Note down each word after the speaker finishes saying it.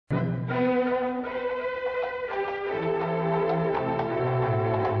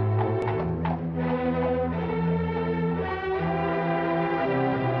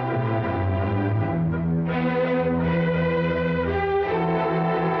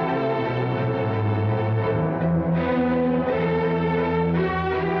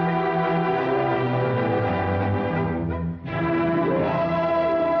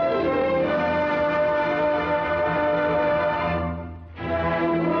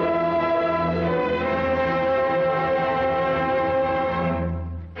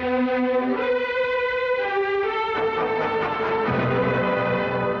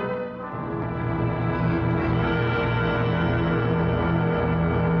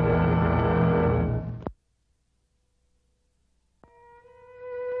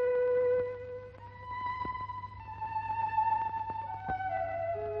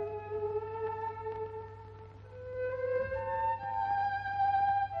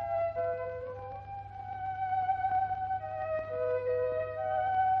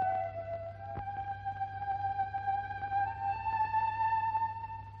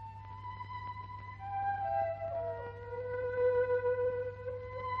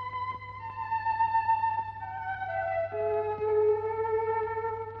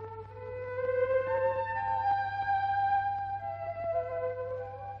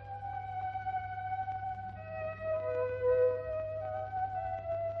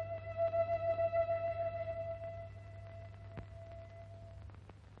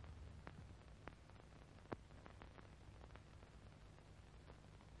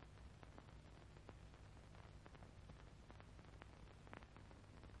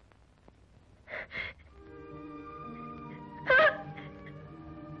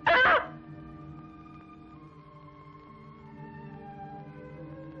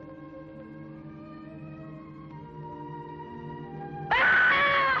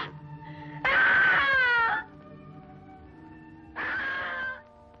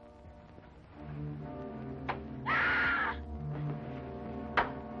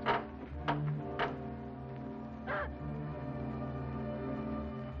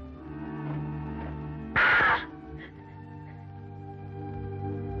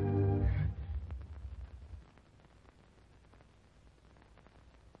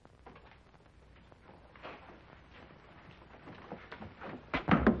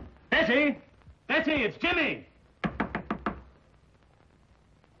Betty! Betty, it's Jimmy!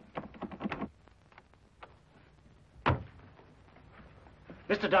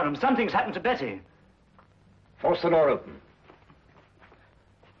 Mr. Durham, something's happened to Betty. Force the door open.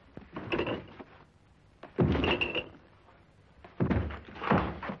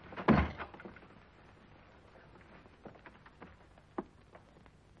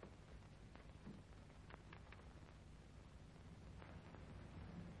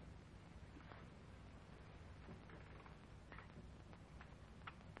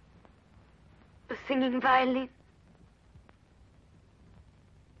 The singing violin.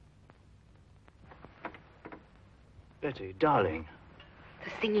 Betty, darling.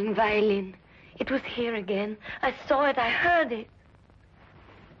 The singing violin. It was here again. I saw it. I heard it.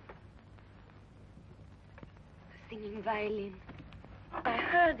 The singing violin. I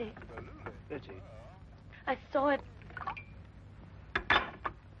heard it. Betty. I saw it.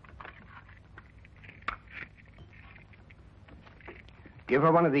 Give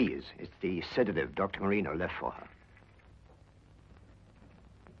her one of these. It's the sedative Dr. Marino left for her.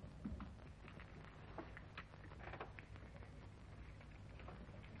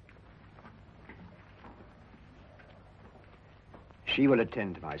 She will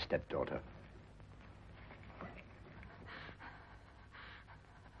attend to my stepdaughter.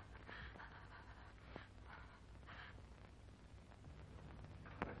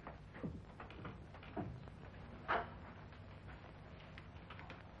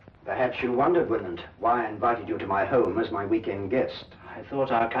 Perhaps you wondered, Willand, why I invited you to my home as my weekend guest. I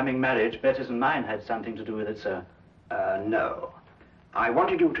thought our coming marriage, Betty's and mine, had something to do with it, sir. No. I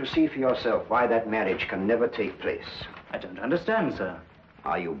wanted you to see for yourself why that marriage can never take place. I don't understand, sir.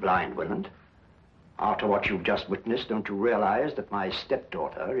 Are you blind, Willand? After what you've just witnessed, don't you realize that my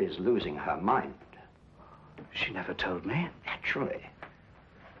stepdaughter is losing her mind? She never told me. Naturally.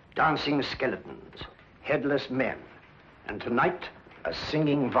 Dancing skeletons, headless men, and tonight, a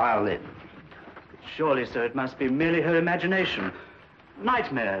singing violin. Surely, sir, it must be merely her imagination.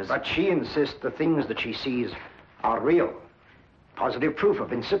 Nightmares. But she insists the things that she sees are real. Positive proof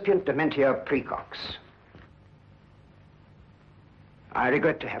of incipient dementia precox. I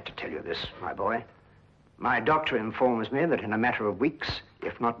regret to have to tell you this, my boy. My doctor informs me that in a matter of weeks,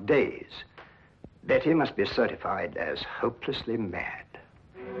 if not days, Betty must be certified as hopelessly mad.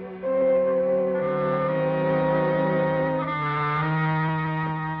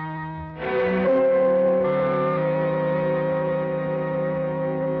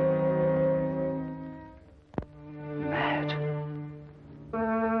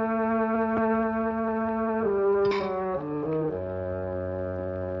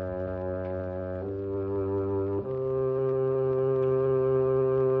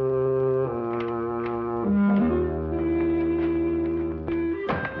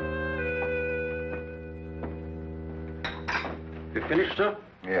 Finished, sir?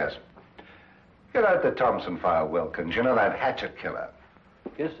 Yes. Get out the Thompson file, Wilkins. You know that hatchet killer.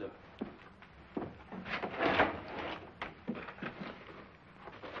 Yes, sir.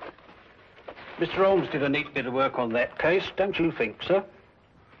 Mr. Holmes did a neat bit of work on that case, don't you think, sir?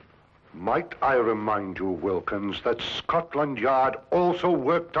 Might I remind you, Wilkins, that Scotland Yard also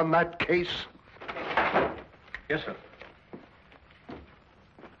worked on that case? Yes, sir.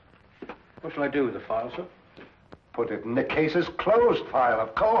 What shall I do with the file, sir? Put it in the case's closed file,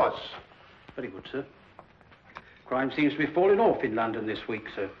 of course. Very good, sir. Crime seems to be falling off in London this week,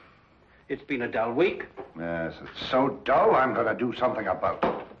 sir. It's been a dull week. Yes, it's so dull, I'm going to do something about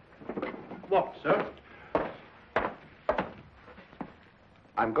it. What, sir?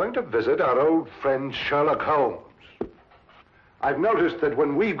 I'm going to visit our old friend Sherlock Holmes. I've noticed that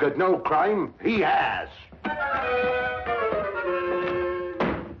when we've got no crime, he has.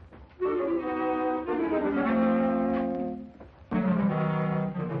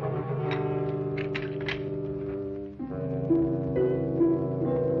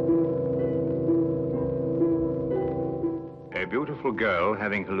 A beautiful girl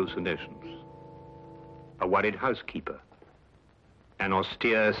having hallucinations. A worried housekeeper. An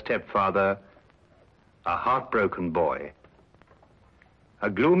austere stepfather. A heartbroken boy. A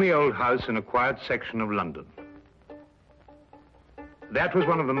gloomy old house in a quiet section of London. That was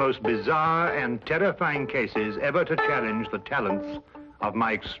one of the most bizarre and terrifying cases ever to challenge the talents of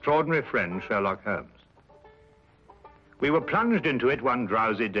my extraordinary friend, Sherlock Holmes. We were plunged into it one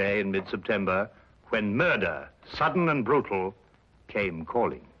drowsy day in mid-September when murder, sudden and brutal, came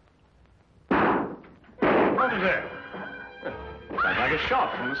calling. What is it? Sounds like a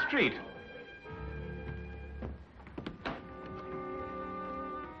shot from the street.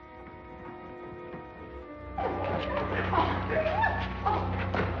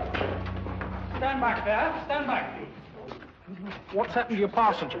 stand back there. Stand back, please. What's happened to your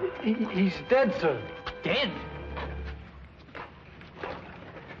passenger? He's dead, sir. Dead?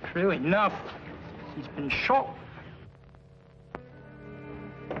 True enough. He's been shot.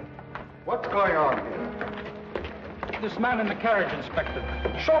 What's going on here? This man in the carriage,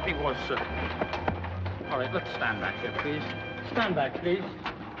 Inspector. Shot he was, sir. All right, let's stand back here, please. Stand back, please.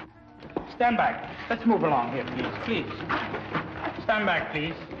 Stand back. Let's move along here, please. Please. Stand back,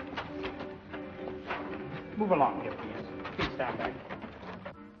 please. Move along here, please. Please stand back.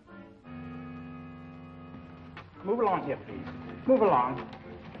 Move along here, please. Move along.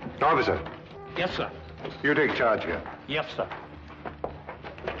 Officer, Yes, sir. you take charge here. Yes, sir.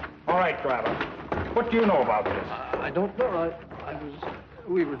 All right, driver. What do you know about this? I don't know.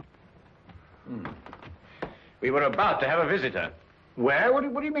 We were about to have a visitor. Where? What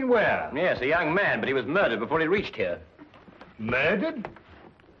do you mean, where? Yes, a young man, but he was murdered before he reached here. Murdered?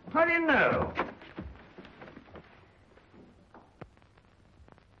 How do you know?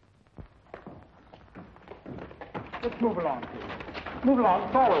 Let's move along, please. Move along.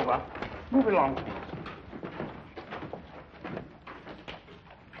 It's all over. Move along, please.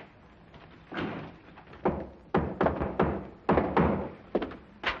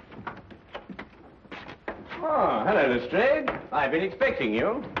 Oh, hello, Lestrade. I've been expecting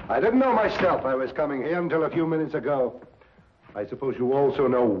you. I didn't know myself I was coming here until a few minutes ago. I suppose you also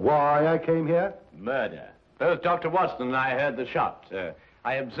know why I came here? Murder. Both Dr. Watson and I heard the shot.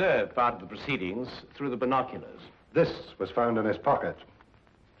 I observed part of the proceedings through the binoculars. This was found in his pocket.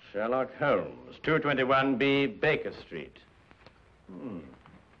 Sherlock Holmes, 221B Baker Street.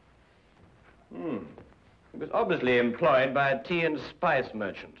 He was obviously employed by a tea and spice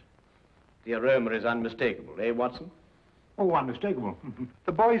merchant. The aroma is unmistakable, eh, Watson? Oh, unmistakable.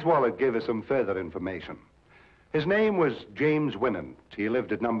 The boy's wallet gave us some further information. His name was James Winant. He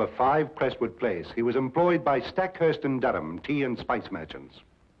lived at number 5 Crestwood Place. He was employed by Stackhurst and Durham, tea and spice merchants.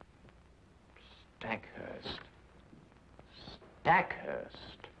 Stackhurst. Stackhurst.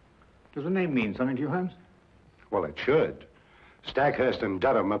 Does the name mean something to you, Holmes? Well, it should. Stackhurst and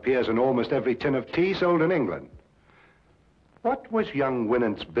Durham appears in almost every tin of tea sold in England. What was young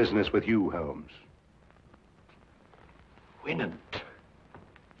Winant's business with you, Holmes? Winant.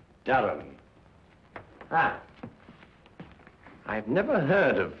 Durham. Ah. I've never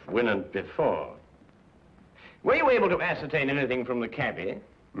heard of Winant before. Were you able to ascertain anything from the cabby?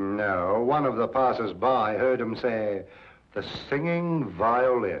 No, one of the passers-by heard him say, "The singing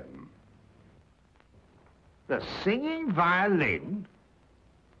violin." The singing violin?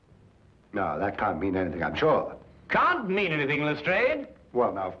 No, that can't mean anything, I'm sure. Can't mean anything, Lestrade.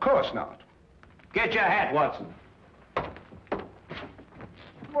 Well, now, of course not. Get your hat, Watson.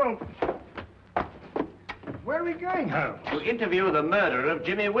 Well, where are we going, Holmes? To interview the murderer of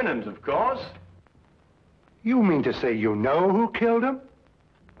Jimmy Winant, of course. You mean to say you know who killed him?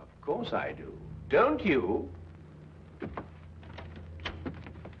 Of course I do. Don't you?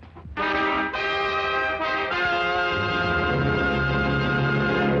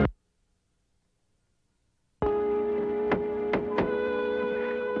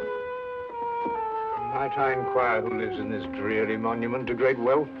 Might I inquire who lives in this dreary monument to great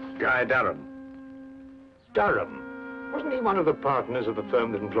wealth? Guy Durham. Durham. Wasn't he one of the partners of the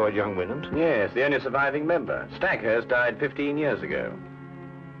firm that employed young Winant? Yes, the only surviving member. Stackhurst died 15 years ago.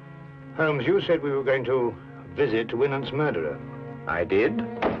 Holmes, you said we were going to visit Winant's murderer. I did.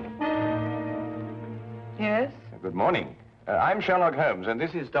 Yes? Good morning. I'm Sherlock Holmes, and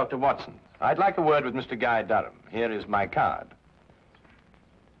this is Dr. Watson. I'd like a word with Mr. Guy Durham. Here is my card.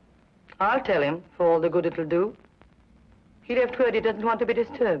 I'll tell him, for all the good it'll do. He left word he doesn't want to be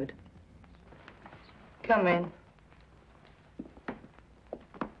disturbed. Come in.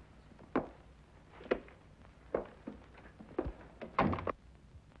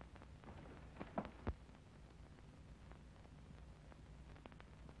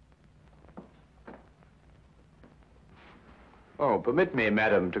 Oh, permit me,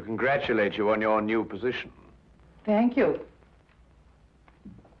 madam, to congratulate you on your new position. Thank you.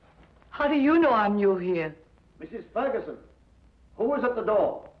 How do you know I'm new here? Mrs. Ferguson, who was at the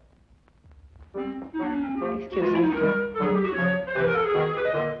door? Excuse me.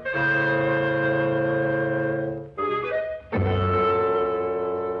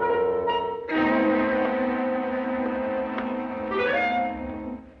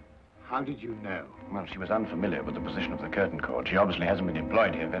 How did you know? Well, she was unfamiliar with the position of the curtain cord. She obviously hasn't been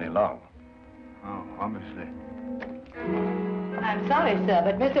employed here very long. Oh, obviously. I'm sorry, sir,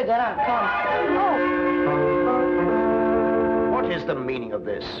 but Mr. Durham can't. What is the meaning of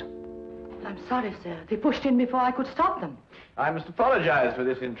this? Oh, I'm sorry, sir. They pushed in before I could stop them. I must apologize for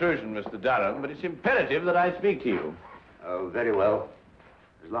this intrusion, Mr. Durham, but it's imperative that I speak to you. Oh, very well.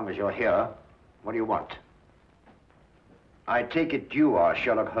 As long as you're here, what do you want? I take it you are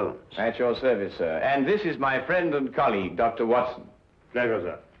Sherlock Holmes. At your service, sir. And this is my friend and colleague, Dr. Watson. Pleasure,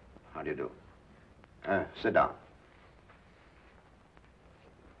 sir. How do you do? Sit down.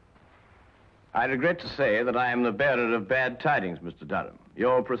 I regret to say that I am the bearer of bad tidings, Mr. Durham.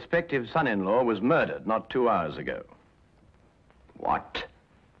 Your prospective son-in-law was murdered not 2 hours ago. What?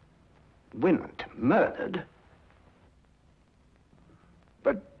 Winant murdered?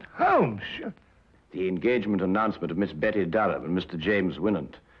 But, Holmes... The engagement announcement of Miss Betty Durham and Mr. James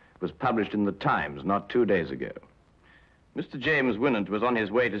Winant was published in the Times not 2 days ago. Mr. James Winant was on his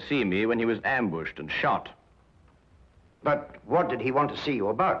way to see me when he was ambushed and shot. But what did he want to see you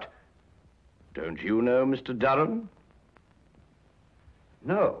about? Don't you know Mr. Durham?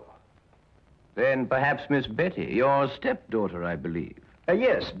 No. Then perhaps Miss Betty, your stepdaughter, I believe.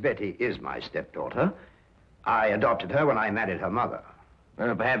 Yes, Betty is my stepdaughter. I adopted her when I married her mother.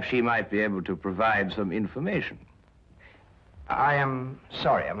 Perhaps she might be able to provide some information. I am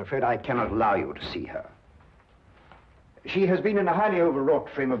sorry. I'm afraid I cannot allow you to see her. She has been in a highly overwrought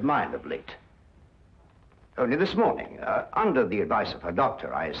frame of mind of late. Only this morning, under the advice of her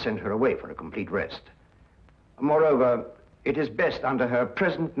doctor, I sent her away for a complete rest. Moreover, it is best under her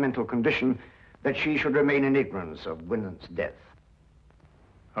present mental condition that she should remain in ignorance of Winant's death.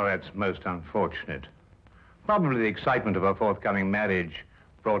 Oh, that's most unfortunate. Probably the excitement of her forthcoming marriage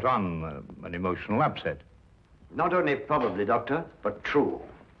brought on an emotional upset. Not only probably, Doctor, but true.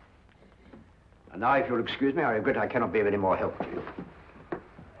 And now, if you'll excuse me, I regret I cannot be of any more help to you.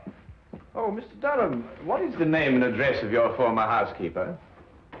 Oh, Mr. Durham, what is the name and address of your former housekeeper?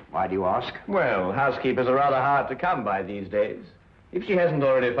 Why do you ask? Well, housekeepers are rather hard to come by these days. If she hasn't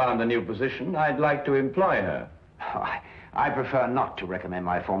already found a new position, I'd like to employ her. Oh, I prefer not to recommend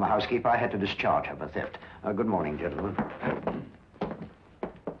my former housekeeper. I had to discharge her for theft. Good morning, gentlemen.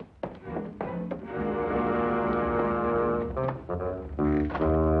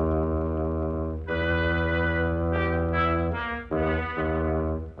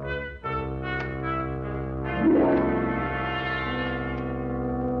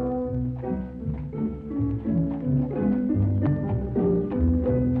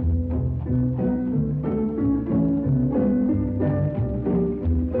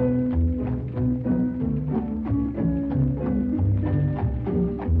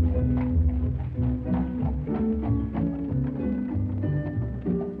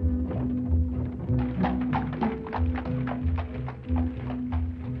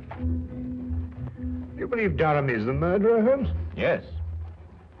 You believe Durham is the murderer, Holmes? Yes.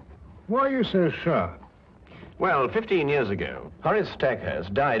 Why are you so sure? Well, 15 years ago, Horace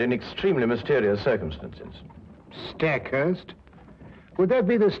Stackhurst died in extremely mysterious circumstances. Stackhurst? Would that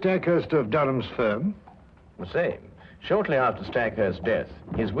be the Stackhurst of Durham's firm? The same. Shortly after Stackhurst's death,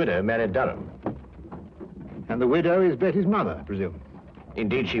 his widow married Durham. And the widow is Betty's mother, I presume?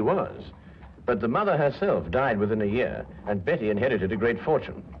 Indeed, she was. But the mother herself died within a year, and Betty inherited a great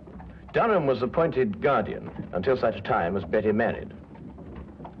fortune. Durham was appointed guardian until such a time as Betty married.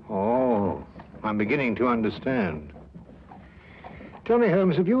 Oh, I'm beginning to understand. Tell me,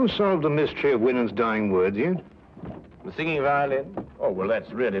 Holmes, have you solved the mystery of Winant's dying words yet? The singing violin? Oh, well,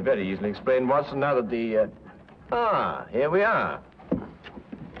 that's really very easily explained, Watson, now that the... Ah, here we are.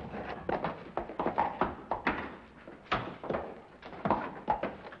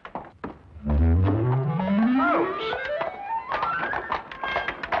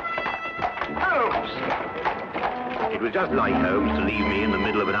 It was just like Holmes to leave me in the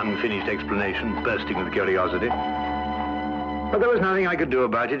middle of an unfinished explanation, bursting with curiosity. But there was nothing I could do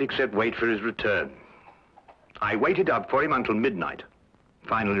about it except wait for his return. I waited up for him until midnight,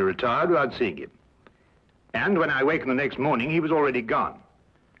 finally retired without seeing him. And when I awakened the next morning, he was already gone.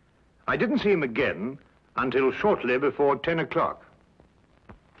 I didn't see him again until shortly before 10 o'clock.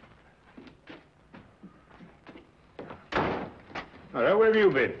 Hello, where have you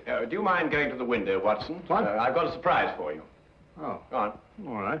been? Do you mind going to the window, Watson? What? I've got a surprise for you. Oh, Go on.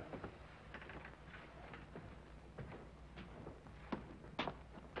 all right.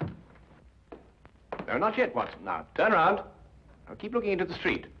 No, not yet, Watson. Now, turn around. Now, keep looking into the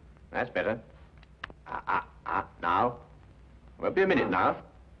street. That's better. Now. Won't be a minute now.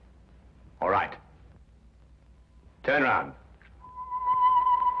 All right. Turn around.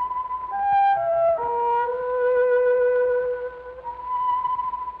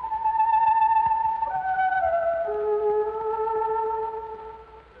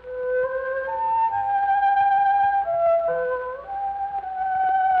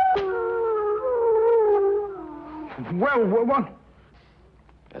 a what?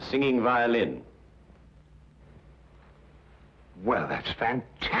 A singing violin. Well, that's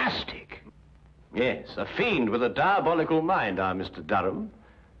fantastic. Yes, a fiend with a diabolical mind, our Mr. Durham.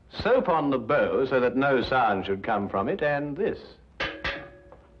 Soap on the bow so that no sound should come from it, and this.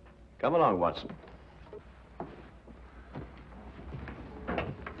 Come along, Watson.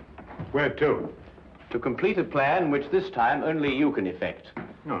 Where to? To complete a plan which this time only you can effect.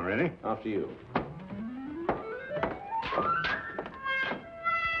 Oh, really? After you.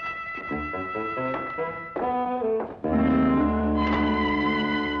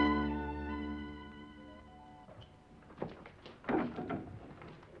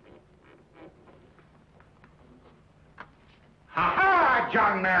 Ha-ha,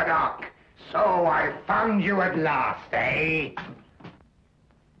 John Murdoch! So I found you at last, eh?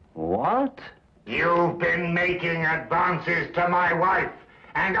 What? You've been making advances to my wife,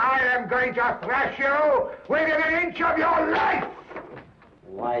 and I am going to thrash you within an inch of your life!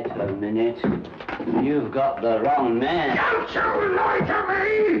 Wait a minute. You've got the wrong man. Don't you lie to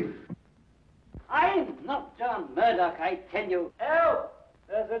me! I'm not John Murdoch, I tell you. Help!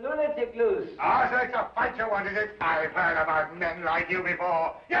 There's a lunatic loose. Oh, so it's a fight you wanted it? I've heard about men like you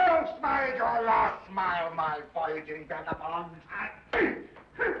before. You smiled your last smile, my voyaging vagabond.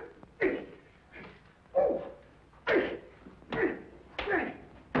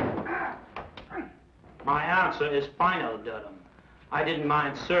 My answer is final, Durham. I didn't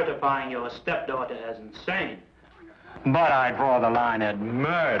mind certifying your stepdaughter as insane, but I draw the line at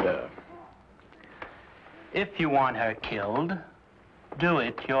murder. If you want her killed, do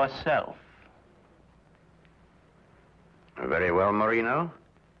it yourself. Very well, Marino.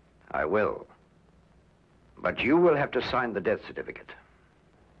 I will. But you will have to sign the death certificate.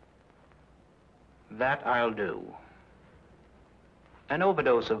 That I'll do. An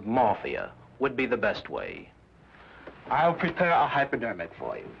overdose of morphia would be the best way. I'll prepare a hypodermic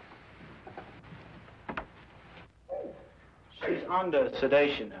for you. She's under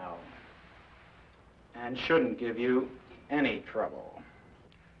sedation now, and shouldn't give you any trouble.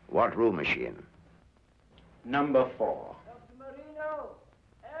 What room is she in? Number 4. Dr. Marino,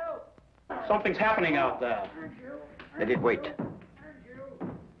 help! Something's happening out there. Let it wait.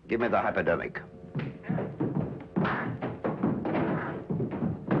 Give me the hypodermic.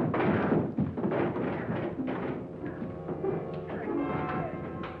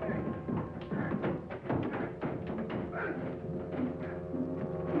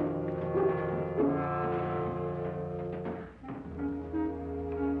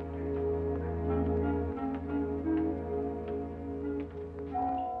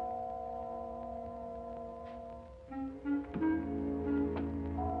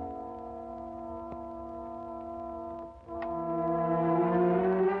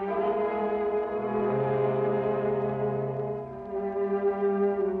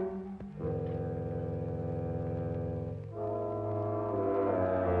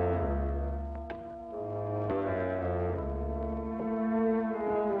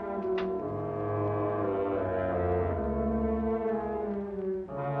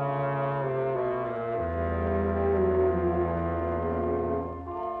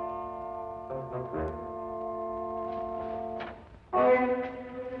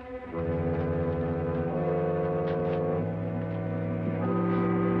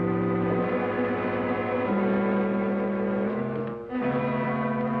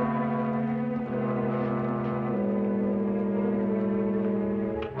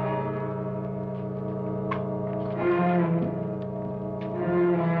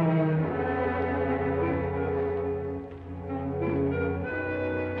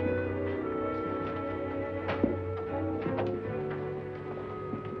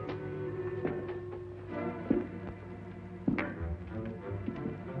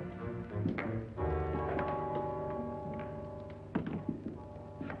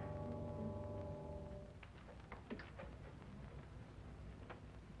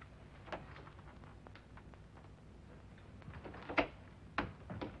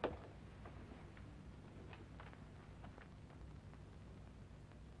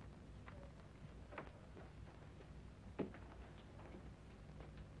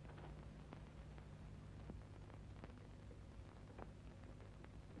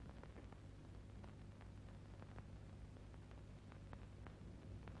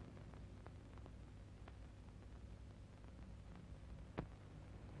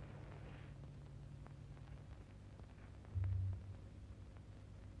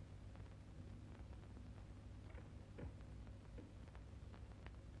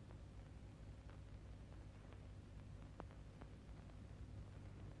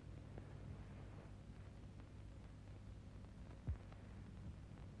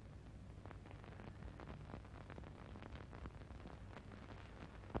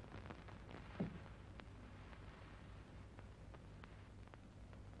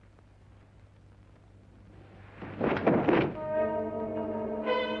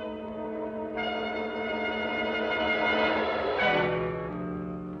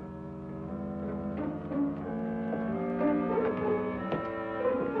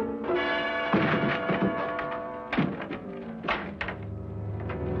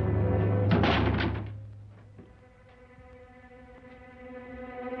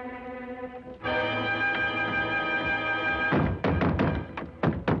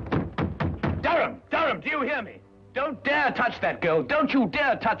 dare touch that girl. Don't you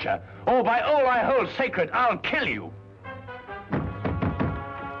dare touch her. Or by all I hold sacred, I'll kill you.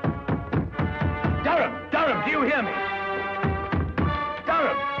 Durham, do you hear me?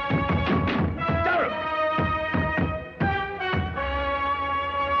 Durham! Durham!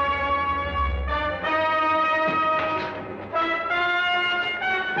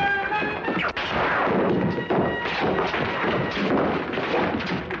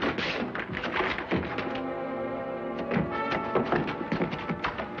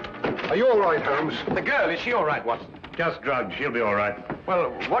 Are you all right, Holmes? The girl, is she all right, Watson? Just drugged. She'll be all right.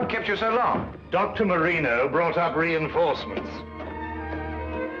 Well, what kept you so long? Dr. Marino brought up reinforcements.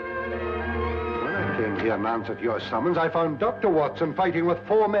 When I came here in answer to your summons, I found Dr. Watson fighting with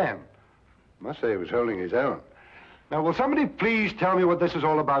 4 men. Must say he was holding his own. Now, will somebody please tell me what this is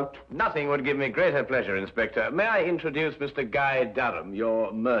all about? Nothing would give me greater pleasure, Inspector. May I introduce Mr. Guy Durham,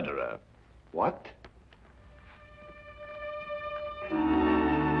 your murderer? What?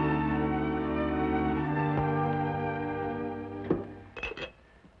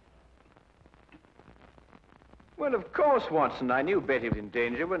 Well, of course, Watson. I knew Betty was in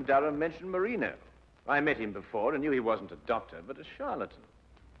danger when Durham mentioned Marino. I met him before and knew he wasn't a doctor, but a charlatan.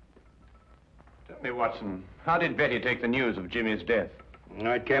 Tell me, Watson, how did Betty take the news of Jimmy's death?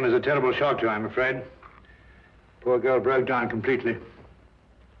 It came as a terrible shock to her, I'm afraid. Poor girl broke down completely.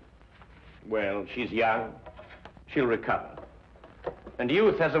 Well, she's young. She'll recover. And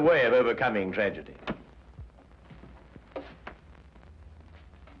youth has a way of overcoming tragedy.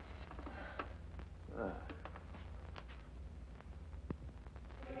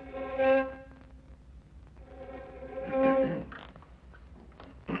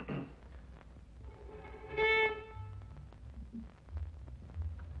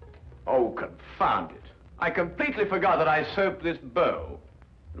 Oh, confound it. I completely forgot that I soaped this bow.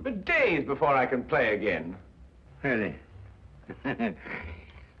 It'll be days before I can play again. Really? A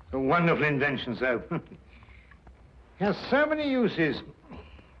wonderful invention, soap. Has so many uses.